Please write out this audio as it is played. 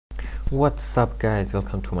What's up guys,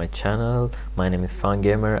 welcome to my channel. My name is Fun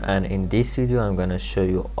Gamer, and in this video I'm gonna show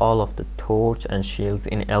you all of the torch and shields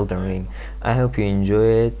in Elden Ring. I hope you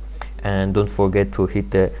enjoy it, and don't forget to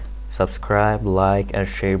hit the subscribe, like and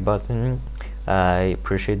share button. I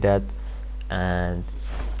appreciate that. And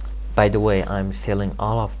by the way, I'm selling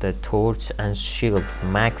all of the torch and shields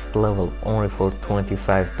max level only for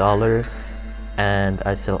 $25, and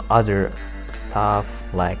I sell other stuff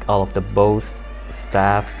like all of the bows,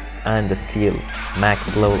 staff and the seal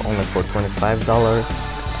max level only for $25.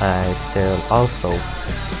 I sell also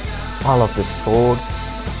all of the swords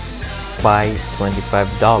by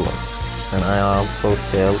 $25, and I also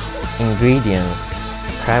sell ingredients,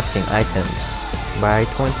 crafting items by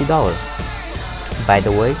 $20. By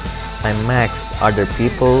the way, I maxed other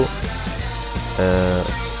people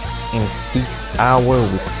in 6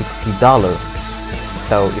 hours with $60.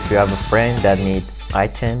 So if you have a friend that need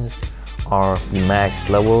items or the max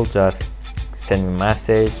level, just send me a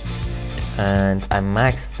message and I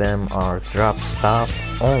max them or drop stuff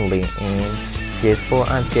only in PS4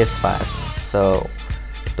 and PS5. So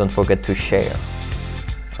don't forget to share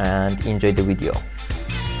and enjoy the video.